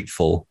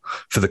grateful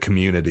for the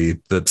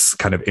community that's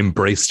kind of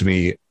embraced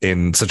me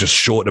in such a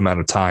short amount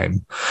of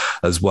time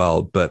as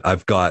well. But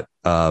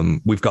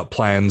we've got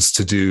plans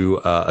to do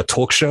a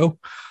talk show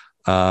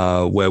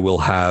where we'll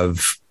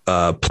have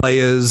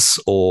players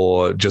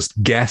or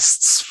just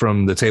guests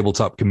from the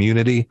tabletop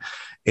community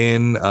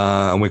and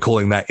we're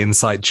calling that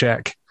Insight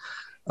Check.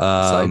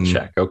 Insight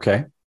Check.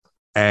 Okay.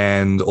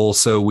 And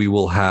also we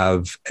will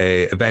have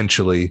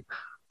eventually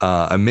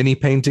a mini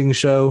painting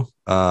show,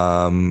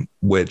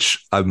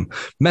 which I'm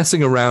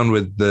messing around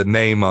with the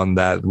name on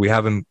that. We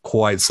haven't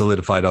quite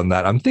solidified on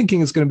that. I'm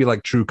thinking it's going to be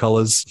like True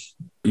Colors.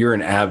 You're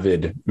an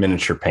avid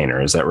miniature painter.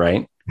 Is that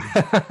right?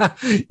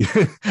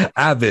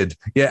 Avid.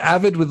 Yeah.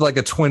 Avid with like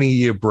a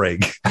 20-year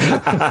break.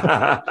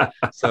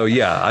 So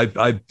yeah,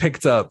 I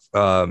picked up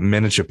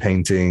miniature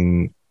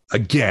painting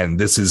again.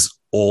 This is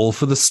all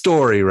for the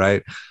story,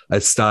 right? I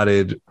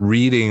started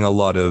reading a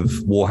lot of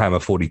Warhammer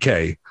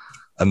 40K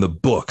and the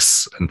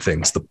books and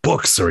things. The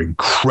books are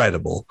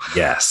incredible.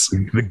 Yes.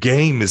 The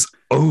game is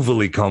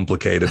overly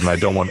complicated and I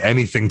don't want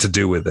anything to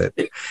do with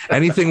it.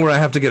 Anything where I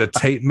have to get a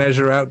tape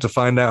measure out to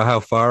find out how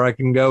far I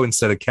can go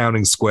instead of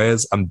counting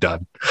squares, I'm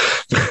done.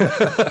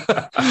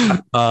 But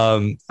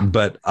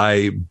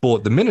I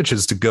bought the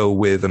miniatures to go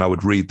with, and I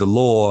would read the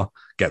lore,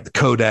 get the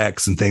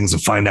codex and things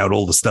and find out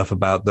all the stuff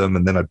about them,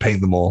 and then I'd paint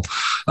them all.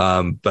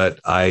 But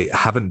I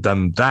haven't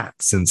done that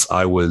since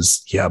I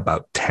was,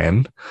 about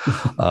 10.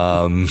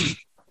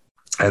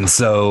 And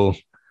so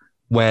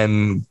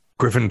when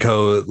Griffin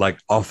Co.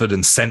 offered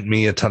and sent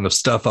me a ton of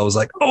stuff, I was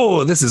like,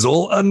 oh, this is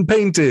all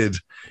unpainted.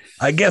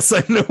 I guess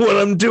I know what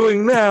I'm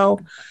doing now.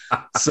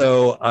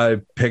 So I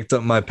picked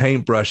up my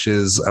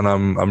paintbrushes, and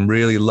I'm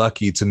really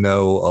lucky to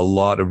know a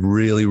lot of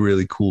really,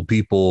 really cool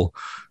people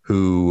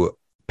who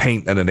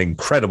paint at an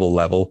incredible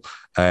level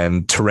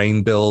and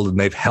terrain build, and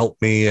they've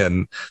helped me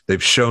and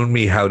they've shown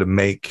me how to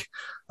make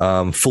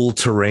full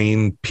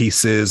terrain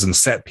pieces and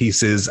set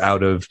pieces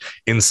out of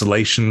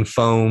insulation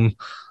foam.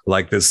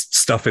 Like there's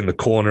stuff in the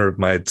corner of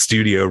my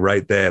studio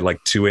right there,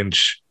 like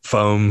 2-inch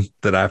foam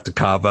that I have to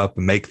carve up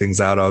and make things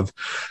out of.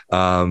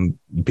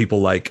 People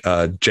like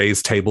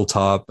Jay's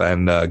Tabletop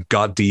and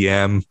Got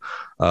DM,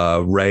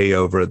 Ray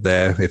over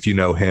there, if you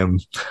know him.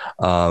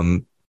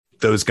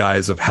 Those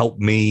guys have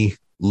helped me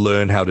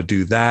learn how to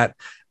do that.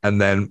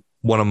 And then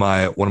one of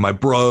my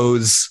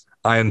bros,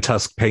 Iron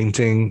Tusk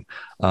Painting,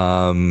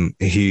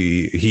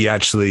 he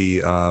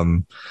actually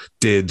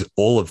did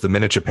all of the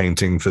miniature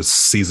painting for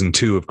season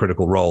 2 of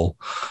Critical Role.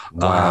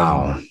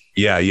 Wow.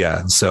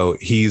 Yeah. So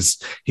he's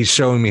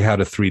showing me how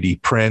to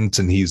 3D print,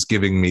 and he's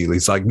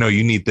like, no,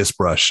 you need this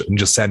brush, and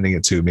just sending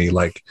it to me,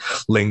 like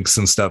links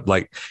and stuff.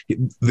 Like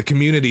the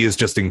community is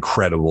just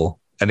incredible.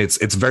 And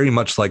it's very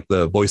much like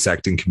the voice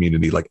acting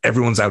community. Like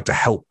everyone's out to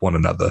help one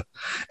another.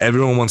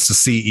 Everyone wants to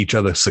see each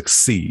other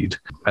succeed.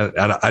 And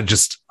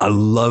I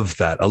love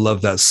that. I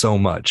love that so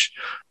much.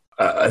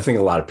 I think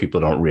a lot of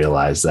people don't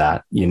realize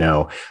that,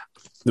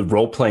 the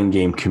role-playing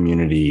game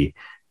community,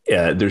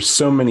 there's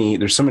so many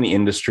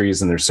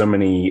industries, and there's so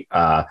many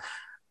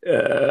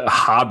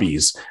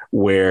hobbies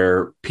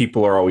where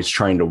people are always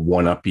trying to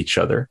one up each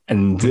other.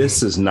 And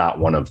this is not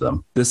one of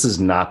them. This is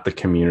not the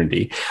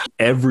community.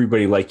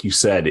 Everybody, like you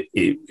said,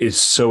 is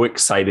so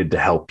excited to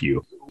help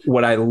you.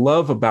 What I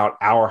love about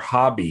our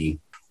hobby,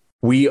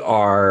 we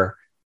are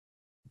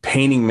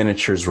painting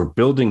miniatures, we're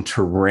building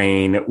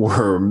terrain,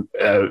 we're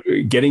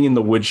getting in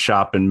the wood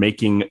shop and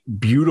making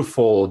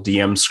beautiful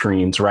DM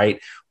screens, right?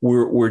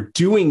 We're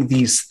doing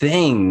these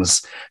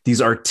things,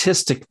 these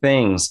artistic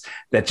things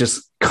that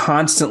just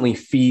constantly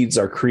feeds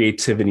our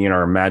creativity and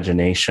our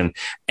imagination.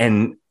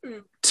 And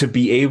to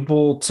be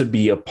able to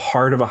be a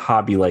part of a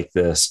hobby like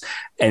this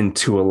and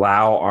to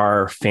allow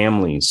our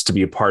families to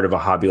be a part of a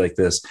hobby like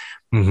this,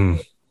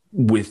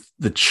 with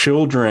the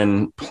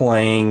children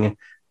playing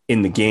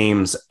in the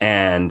games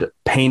and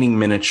painting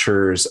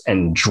miniatures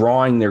and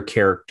drawing their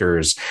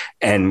characters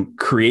and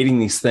creating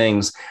these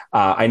things.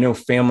 I know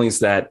families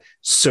that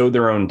sew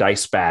their own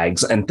dice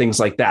bags and things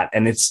like that.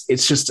 And it's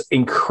just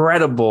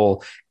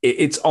incredible.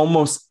 It's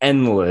almost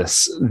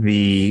endless,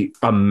 the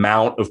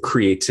amount of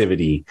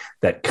creativity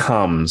that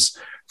comes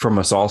from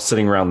us all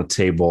sitting around the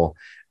table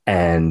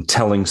and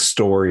telling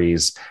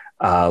stories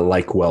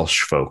like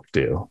Welsh folk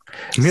do.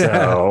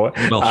 So,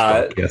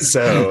 Welsh folk,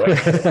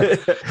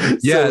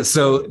 yes.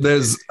 So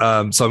there's, so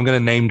I'm going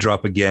to name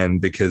drop again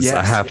because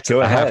I have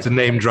to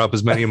name drop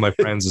as many of my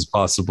friends as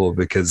possible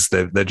because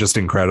they're just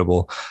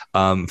incredible.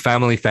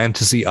 Family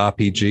Fantasy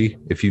RPG,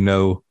 if you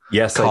know.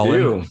 Yes, Colin. I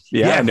do.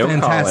 Yeah, I know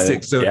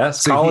fantastic. Colin.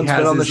 So Colin's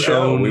been on the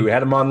show. We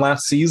had him on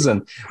last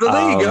season. Well,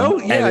 there you go.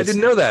 Yeah, I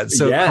didn't know that.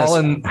 So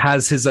Colin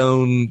has his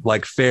own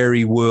like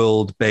fairy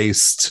world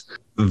based,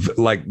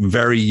 like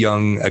very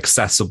young,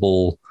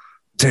 accessible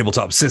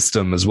tabletop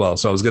system as well.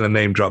 So I was going to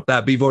name drop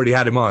that, but you've already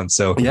had him on.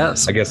 So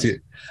yes, I guess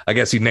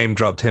you name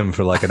dropped him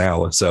for like an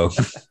hour. So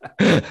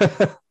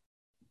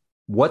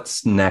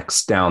what's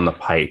next down the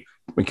pipe?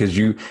 Because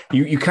you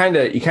kind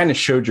of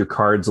showed your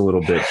cards a little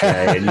bit,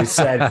 Jay, and you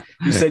said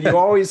you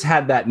always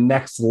had that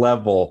next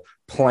level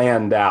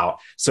planned out.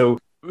 So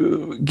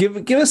give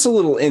us a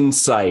little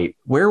insight.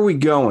 Where are we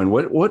going?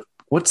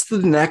 What's the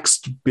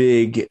next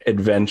big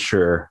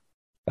adventure?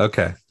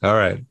 Okay. All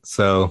right.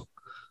 So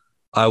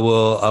I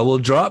will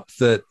drop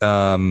that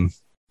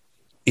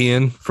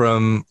Ian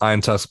from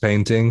Iron Tusk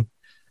Painting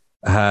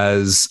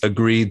has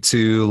agreed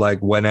to, like,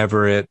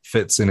 whenever it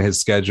fits in his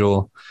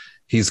schedule,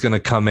 he's going to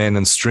come in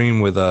and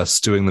stream with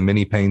us doing the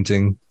mini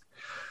painting.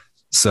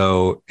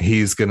 So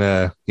he's going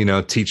to,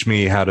 teach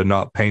me how to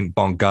not paint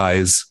bonk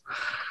guys.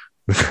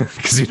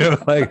 Because,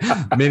 like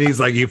minis,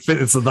 like you fit,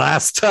 it's the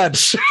last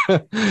touch.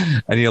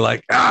 And you're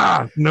like,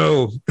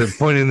 no, they're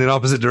pointing in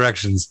opposite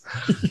directions.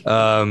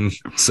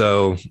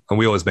 So, and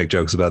we always make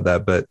jokes about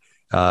that, but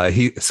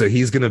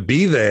he's going to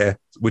be there,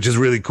 which is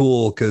really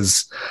cool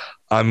because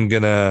I'm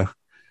going to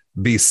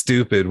be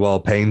stupid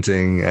while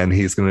painting and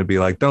he's going to be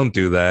like, don't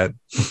do that.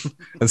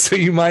 And so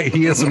you might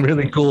hear some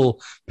really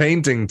cool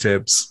painting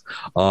tips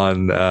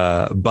on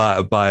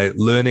by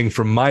learning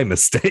from my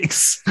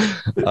mistakes.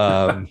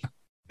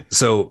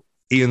 So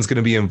Ian's going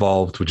to be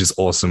involved, which is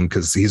awesome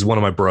because he's one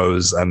of my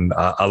bros and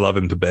I love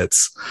him to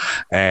bits.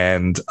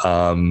 And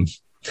other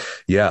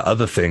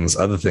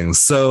things.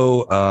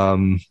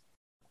 So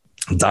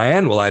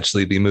Diane will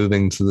actually be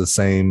moving to the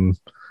same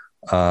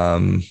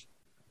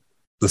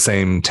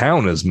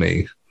town as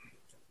me.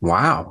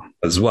 Wow.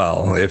 As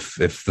well. If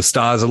the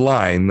stars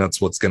align,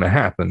 that's what's going to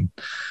happen.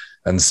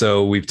 And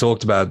so we've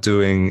talked about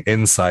doing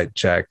Insight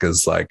Check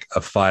as like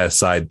a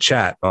fireside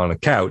chat on a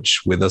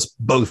couch with us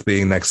both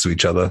being next to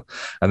each other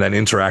and then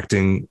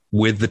interacting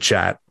with the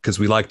chat because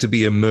we like to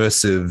be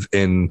immersive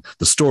in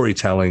the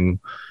storytelling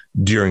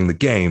during the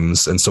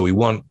games. And so we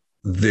want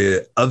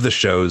the other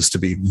shows to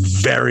be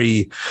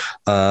very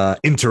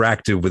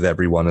interactive with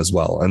everyone as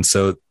well. And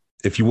so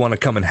if you want to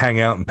come and hang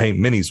out and paint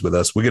minis with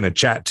us, we're going to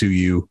chat to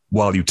you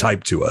while you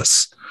type to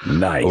us.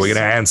 Nice. Or we're going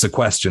to answer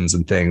questions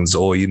and things,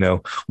 or,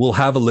 we'll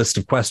have a list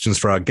of questions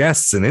for our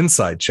guests in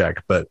Insight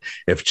Check. But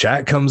if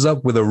chat comes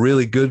up with a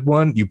really good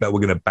one, you bet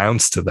we're going to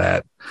bounce to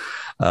that.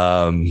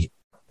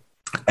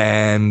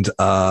 And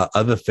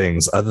other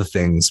things.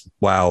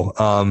 Wow.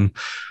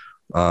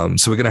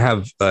 So we're going to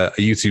have a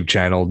YouTube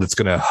channel that's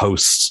going to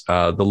host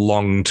the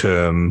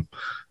long-term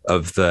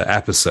of the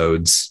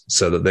episodes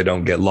so that they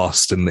don't get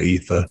lost in the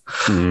ether.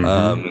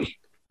 Mm-hmm.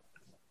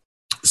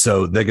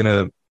 So they're going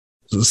to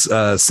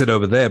sit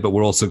over there, but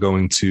we're also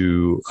going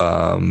to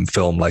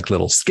film like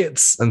little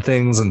skits and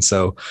things. And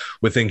so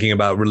we're thinking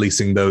about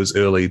releasing those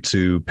early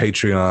to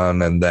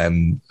Patreon and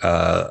then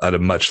at a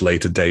much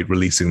later date,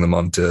 releasing them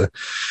onto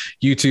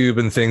YouTube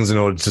and things in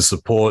order to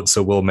support.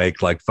 So we'll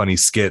make like funny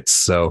skits.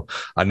 So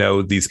I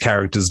know these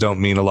characters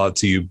don't mean a lot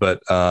to you, but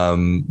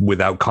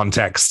without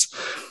context,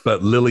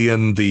 but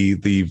Lillian,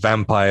 the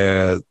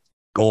vampire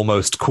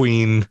almost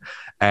queen,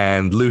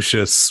 and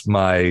Lucius,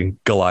 my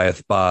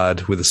Goliath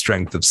bard with a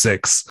strength of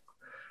 6.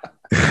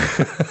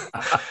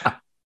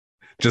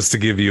 Just to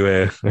give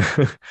you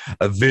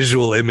a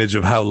visual image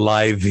of how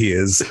live he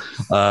is.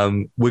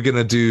 We're going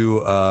to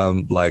do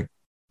like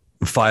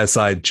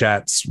fireside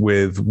chats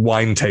with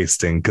wine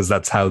tasting because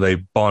that's how they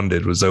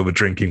bonded, was over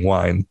drinking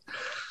wine.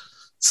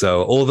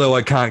 So although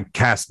I can't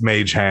cast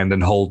Mage Hand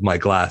and hold my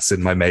glass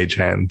in my Mage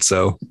Hand,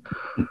 so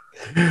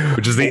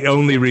which is the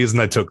only reason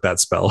I took that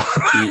spell.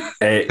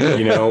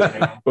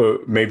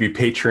 Maybe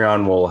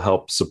Patreon will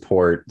help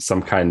support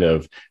some kind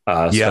of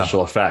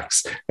special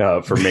effects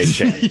for Mei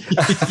Chang.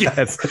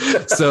 Yes.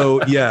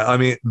 So yeah, I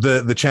mean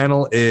the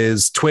channel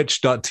is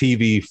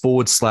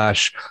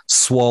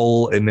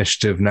twitch.tv/Swole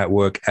Initiative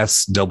Network,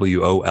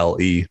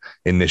 SWOLE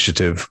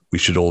Initiative. We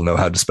should all know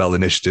how to spell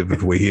initiative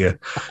if we're here.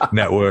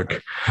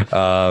 Network.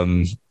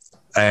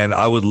 And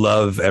I would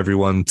love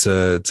everyone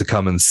to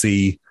come and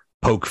see,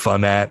 poke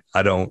fun at.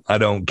 I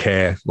don't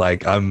care.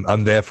 Like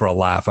I'm there for a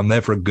laugh. I'm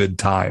there for a good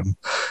time.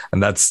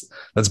 And that's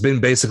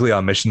been basically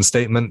our mission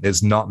statement,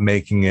 is not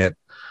making it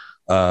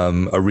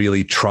a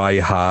really try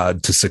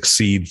hard to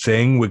succeed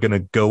thing. We're going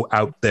to go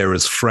out there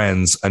as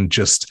friends and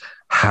just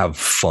have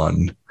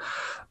fun.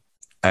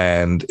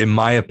 And in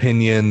my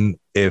opinion,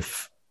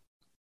 if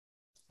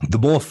the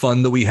more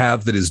fun that we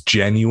have that is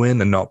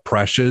genuine and not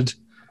pressured,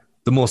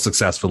 the more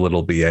successful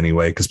it'll be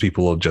anyway, because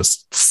people will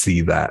just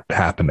see that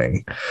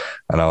happening.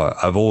 And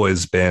I've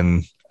always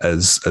been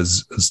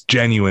as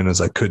genuine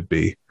as I could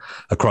be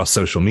across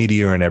social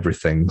media and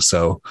everything.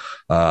 So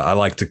I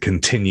like to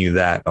continue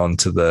that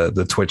onto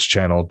the Twitch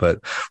channel, but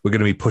we're going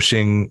to be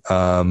pushing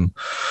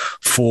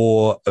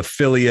for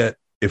affiliate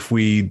if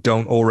we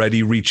don't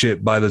already reach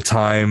it by the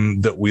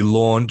time that we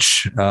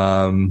launch.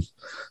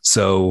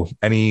 So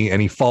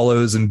any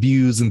follows and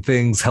views and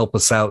things help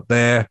us out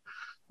there.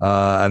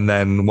 And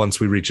then once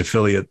we reach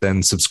affiliate,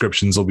 then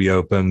subscriptions will be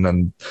open,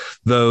 and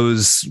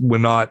those we're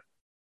not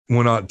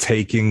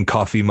taking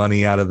coffee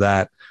money out of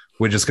that.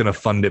 We're just going to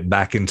fund it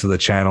back into the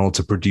channel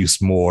to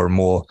produce more and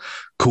more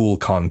cool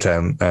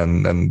content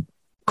and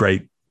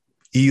great,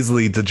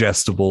 easily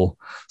digestible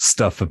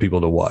stuff for people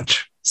to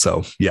watch.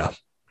 So yeah.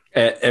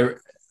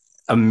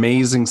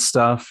 Amazing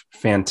stuff.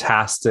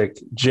 Fantastic.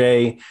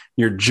 Jay,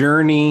 your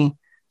journey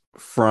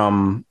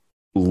from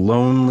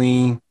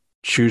lonely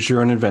choose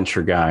your own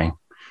adventure guy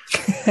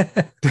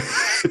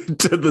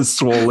to the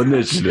Swole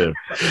Initiative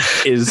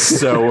is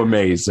so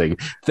amazing.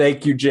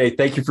 Thank you, Jay.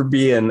 Thank you for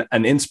being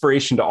an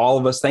inspiration to all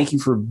of us. Thank you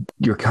for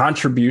your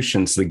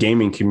contributions to the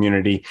gaming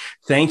community.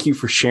 Thank you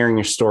for sharing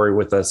your story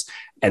with us.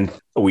 And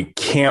we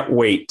can't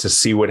wait to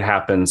see what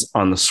happens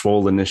on the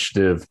Swole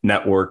Initiative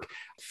Network,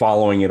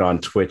 following it on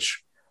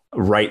Twitch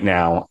right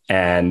now,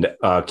 and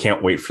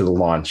can't wait for the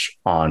launch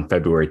on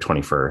February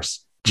 21st.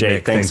 Jay,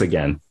 Nick, thanks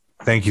again.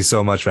 Thank you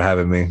so much for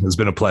having me. It's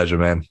been a pleasure,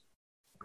 man.